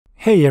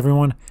Hey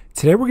everyone,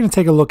 today we're going to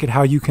take a look at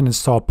how you can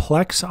install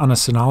Plex on a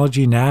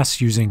Synology NAS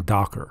using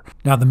Docker.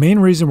 Now the main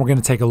reason we're going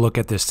to take a look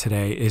at this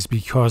today is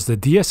because the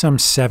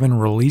DSM-7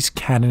 release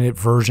candidate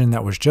version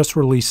that was just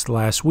released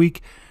last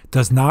week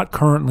does not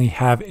currently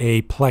have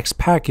a Plex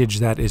package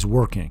that is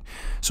working.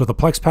 So the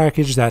Plex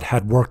package that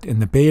had worked in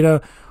the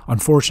beta,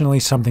 unfortunately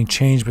something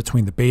changed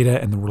between the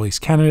beta and the release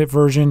candidate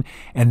version,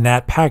 and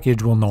that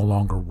package will no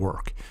longer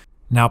work.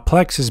 Now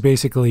Plex is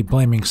basically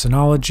blaming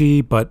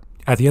Synology, but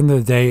at the end of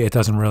the day, it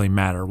doesn't really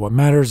matter. What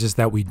matters is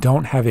that we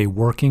don't have a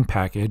working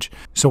package,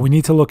 so we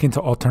need to look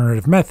into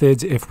alternative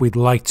methods if we'd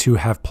like to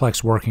have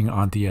Plex working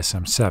on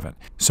DSM-7.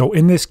 So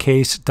in this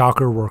case,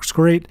 Docker works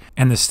great,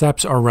 and the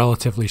steps are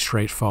relatively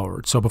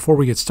straightforward. So before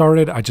we get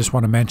started, I just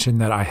want to mention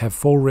that I have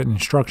full written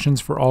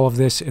instructions for all of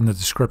this in the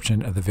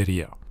description of the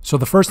video. So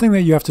the first thing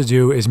that you have to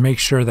do is make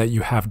sure that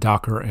you have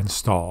Docker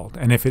installed.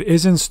 And if it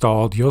is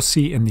installed, you'll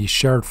see in the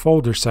shared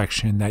folder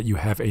section that you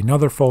have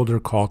another folder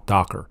called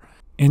Docker.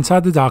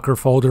 Inside the Docker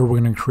folder, we're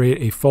going to create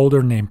a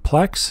folder named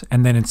Plex,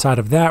 and then inside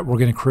of that, we're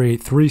going to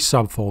create three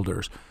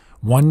subfolders,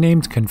 one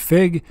named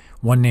config,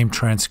 one named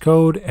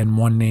transcode, and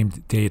one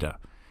named data.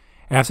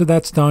 After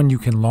that's done, you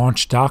can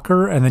launch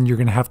Docker, and then you're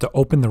going to have to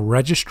open the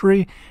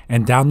registry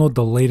and download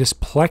the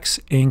latest Plex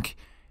Inc.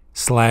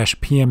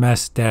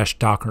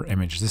 /pms-docker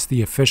image. This is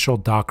the official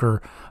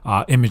Docker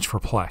image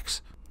for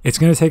Plex. It's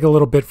going to take a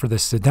little bit for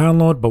this to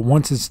download, but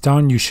once it's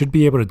done, you should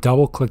be able to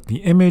double click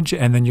the image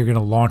and then you're going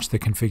to launch the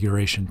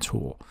configuration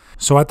tool.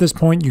 So at this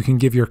point, you can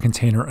give your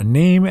container a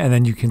name and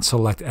then you can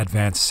select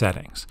advanced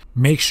settings.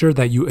 Make sure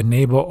that you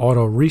enable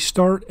auto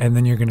restart and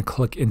then you're going to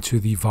click into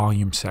the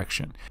volume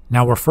section.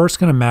 Now we're first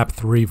going to map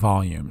three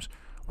volumes.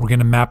 We're going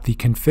to map the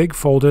config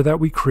folder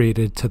that we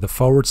created to the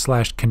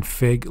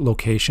 /config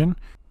location.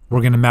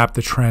 We're going to map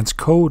the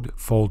transcode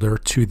folder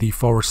to the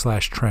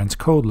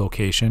 /transcode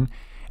location.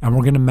 And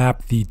we're going to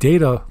map the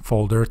data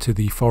folder to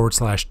the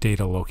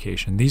 /data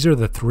location. These are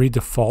the three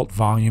default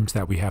volumes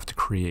that we have to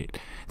create.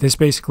 This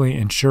basically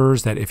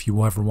ensures that if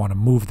you ever want to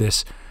move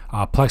this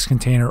Plex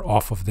container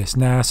off of this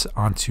NAS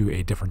onto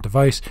a different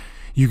device,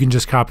 you can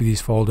just copy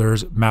these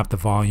folders, map the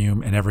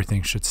volume, and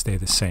everything should stay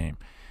the same.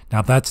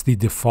 Now that's the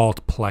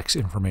default Plex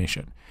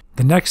information.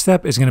 The next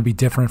step is going to be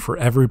different for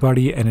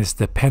everybody and is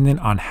dependent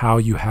on how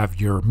you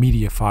have your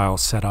media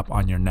files set up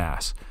on your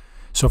NAS.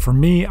 So for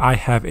me, I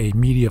have a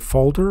media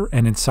folder,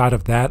 and inside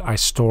of that, I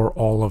store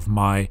all of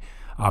my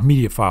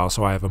media files.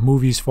 So I have a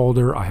movies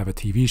folder, I have a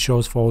TV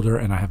shows folder,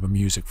 and I have a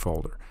music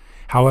folder.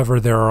 However,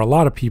 there are a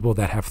lot of people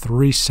that have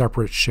three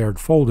separate shared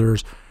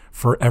folders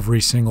for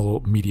every single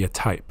media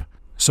type.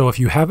 So if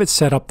you have it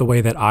set up the way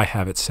that I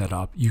have it set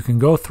up, you can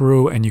go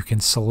through and you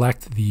can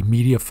select the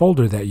media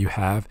folder that you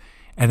have,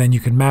 and then you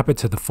can map it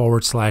to the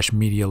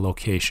 /media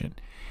location.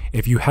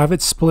 If you have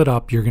it split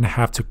up, you're going to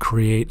have to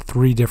create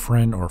 3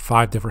 different or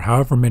 5 different,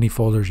 however many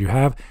folders you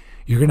have,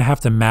 you're going to have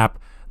to map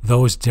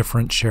those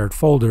different shared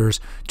folders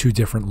to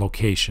different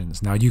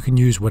locations. Now you can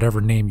use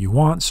whatever name you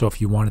want. So if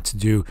you wanted to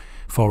do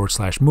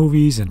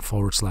 /movies and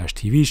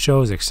 /TV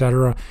shows,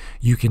 etc.,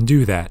 you can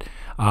do that.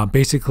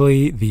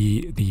 Basically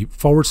the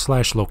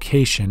 /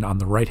 location on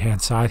the right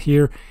hand side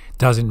here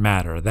doesn't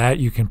matter. That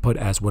you can put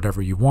as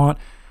whatever you want.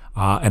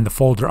 And the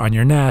folder on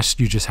your NAS,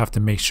 you just have to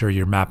make sure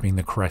you're mapping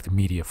the correct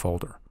media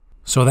folder.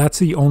 So that's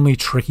the only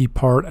tricky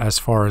part as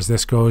far as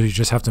this goes. You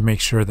just have to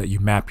make sure that you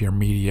map your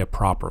media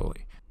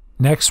properly.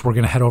 Next, we're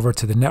going to head over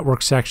to the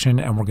network section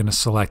and we're going to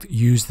select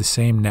use the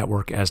same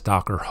network as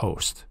Docker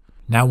host.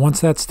 Now,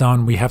 once that's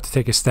done, we have to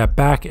take a step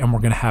back and we're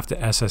going to have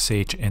to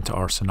SSH into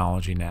our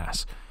Synology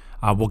NAS.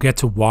 We'll get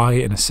to why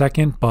in a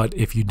second, but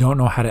if you don't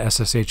know how to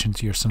SSH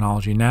into your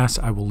Synology NAS,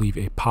 I will leave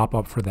a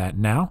pop-up for that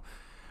now.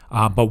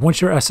 But once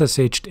you're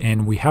SSH'd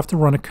in, we have to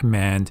run a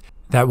command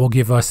that will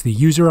give us the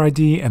user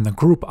ID and the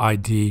group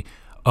ID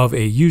of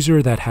a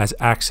user that has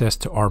access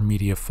to our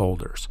media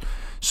folders.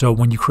 So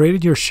when you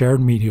created your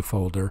shared media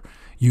folder,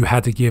 you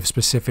had to give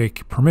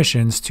specific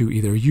permissions to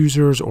either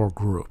users or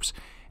groups.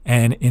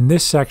 And in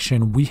this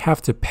section, we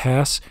have to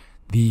pass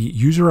the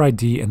user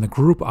ID and the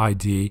group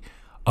ID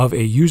of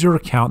a user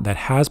account that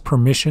has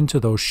permission to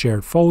those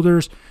shared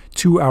folders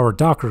to our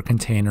Docker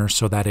container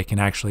so that it can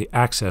actually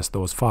access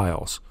those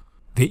files.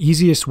 The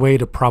easiest way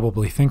to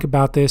probably think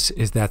about this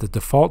is that the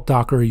default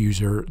Docker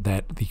user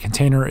that the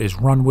container is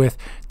run with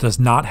does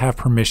not have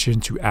permission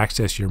to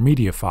access your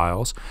media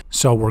files.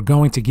 So we're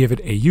going to give it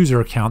a user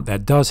account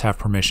that does have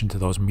permission to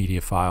those media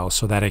files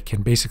so that it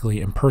can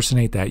basically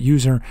impersonate that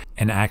user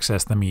and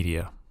access the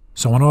media.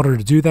 So in order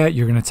to do that,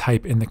 you're going to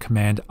type in the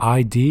command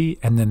ID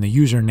and then the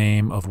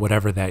username of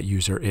whatever that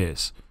user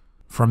is.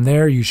 From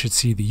there, you should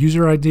see the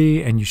user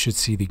ID and you should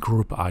see the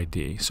group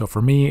ID. So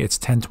for me, it's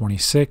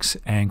 1026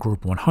 and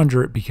group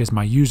 100 because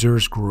my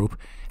users group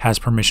has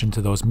permission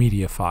to those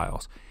media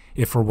files.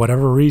 If for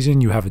whatever reason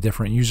you have a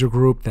different user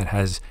group that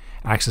has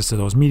access to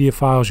those media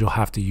files, you'll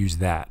have to use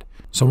that.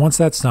 So once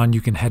that's done, you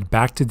can head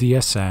back to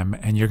DSM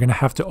and you're going to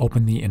have to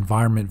open the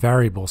environment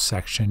variables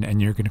section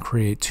and you're going to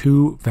create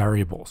 2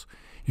 variables.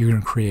 You're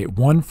going to create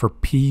one for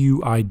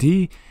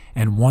PUID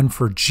and one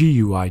for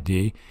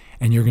GUID.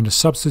 and you're going to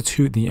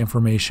substitute the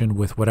information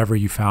with whatever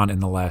you found in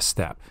the last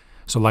step.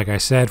 So like I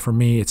said, for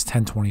me, it's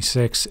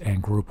 1026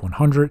 and group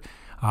 100.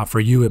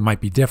 For you, it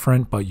might be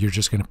different, but you're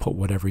just going to put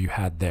whatever you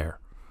had there.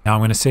 Now,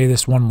 I'm going to say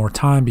this one more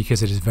time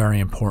because it is very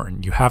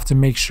important. You have to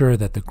make sure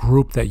that the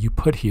group that you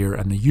put here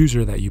and the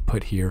user that you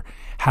put here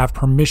have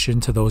permission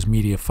to those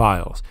media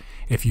files.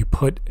 If you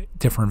put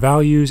different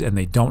values and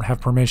they don't have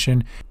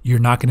permission, you're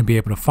not going to be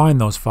able to find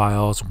those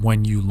files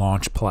when you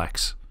launch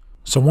Plex.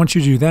 So once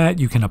you do that,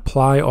 you can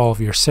apply all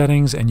of your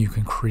settings and you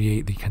can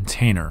create the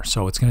container.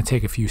 So it's going to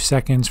take a few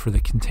seconds for the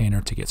container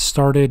to get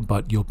started,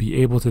 but you'll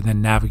be able to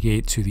then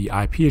navigate to the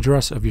IP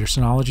address of your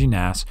Synology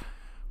NAS,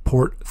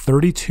 port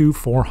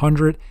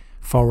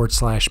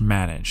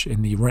 32400/manage.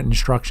 In the written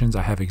instructions,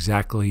 I have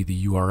exactly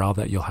the URL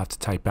that you'll have to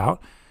type out.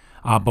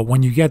 But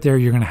when you get there,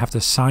 you're going to have to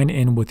sign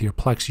in with your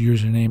Plex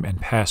username and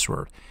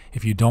password.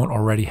 If you don't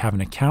already have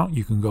an account,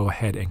 you can go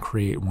ahead and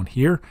create one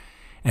here.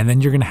 And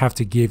then you're going to have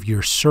to give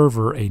your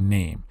server a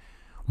name.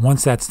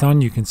 Once that's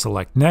done, you can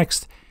select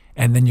next,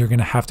 and then you're going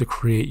to have to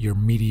create your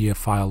media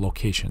file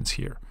locations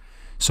here.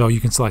 So you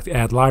can select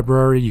add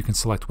library, you can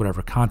select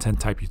whatever content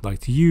type you'd like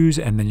to use,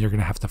 and then you're going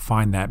to have to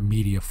find that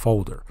media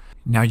folder.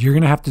 Now you're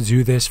going to have to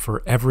do this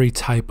for every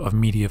type of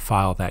media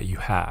file that you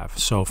have.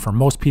 So for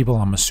most people,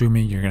 I'm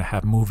assuming you're going to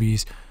have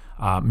movies,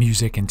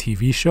 music, and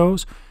TV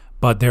shows.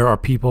 But there are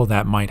people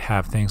that might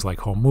have things like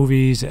home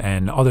movies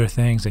and other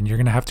things, and you're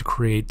going to have to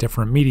create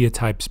different media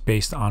types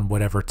based on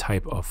whatever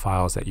type of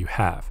files that you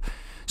have.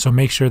 So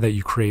make sure that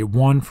you create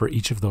one for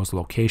each of those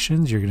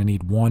locations. You're going to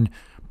need one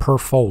per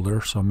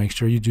folder, so make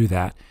sure you do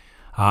that.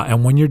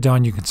 And when you're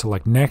done, you can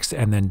select next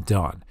and then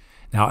done.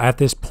 Now at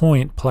this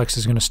point, Plex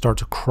is going to start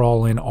to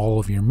crawl in all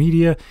of your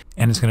media,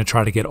 and it's going to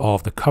try to get all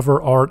of the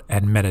cover art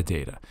and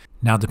metadata.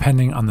 Now,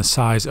 depending on the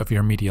size of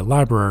your media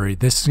library,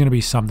 this is going to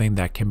be something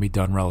that can be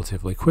done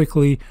relatively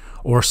quickly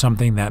or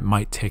something that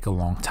might take a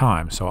long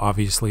time. So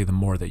obviously, the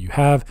more that you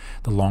have,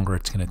 the longer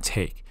it's going to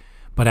take.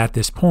 But at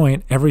this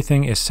point,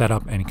 everything is set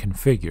up and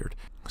configured.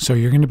 So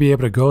you're going to be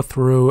able to go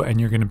through and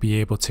you're going to be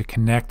able to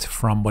connect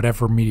from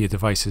whatever media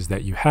devices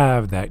that you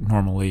have that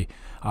normally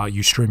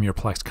you stream your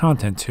Plex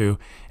content to,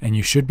 and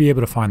you should be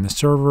able to find the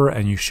server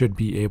and you should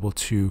be able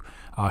to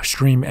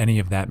stream any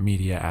of that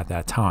media at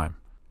that time.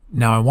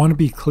 Now, I want to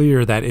be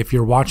clear that if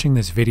you're watching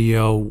this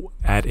video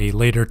at a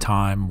later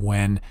time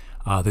when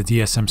the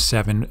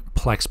DSM-7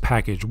 Plex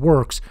package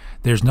works,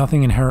 there's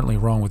nothing inherently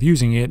wrong with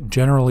using it.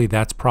 Generally,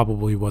 that's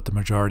probably what the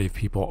majority of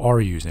people are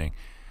using.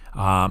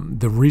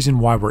 The reason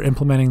why we're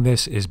implementing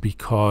this is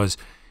because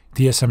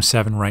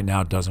DSM-7 right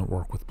now doesn't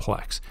work with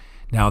Plex.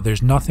 Now,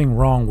 there's nothing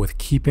wrong with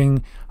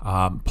keeping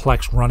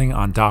Plex running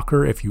on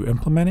Docker if you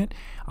implement it.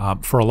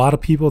 For a lot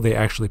of people, they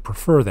actually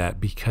prefer that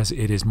because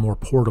it is more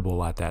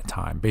portable at that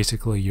time.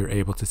 Basically, you're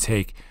able to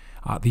take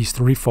these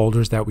three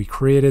folders that we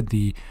created,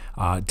 the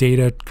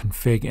data,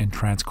 config, and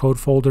transcode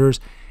folders,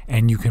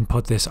 and you can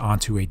put this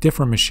onto a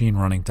different machine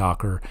running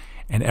Docker,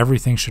 and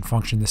everything should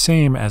function the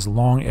same as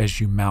long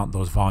as you mount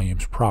those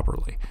volumes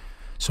properly.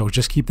 So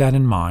just keep that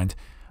in mind.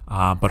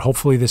 But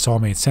hopefully this all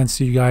made sense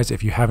to you guys.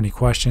 If you have any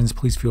questions,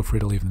 please feel free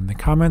to leave them in the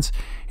comments.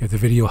 If the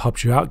video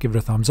helps you out, give it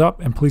a thumbs up,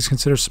 and please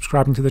consider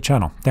subscribing to the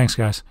channel. Thanks,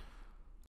 guys.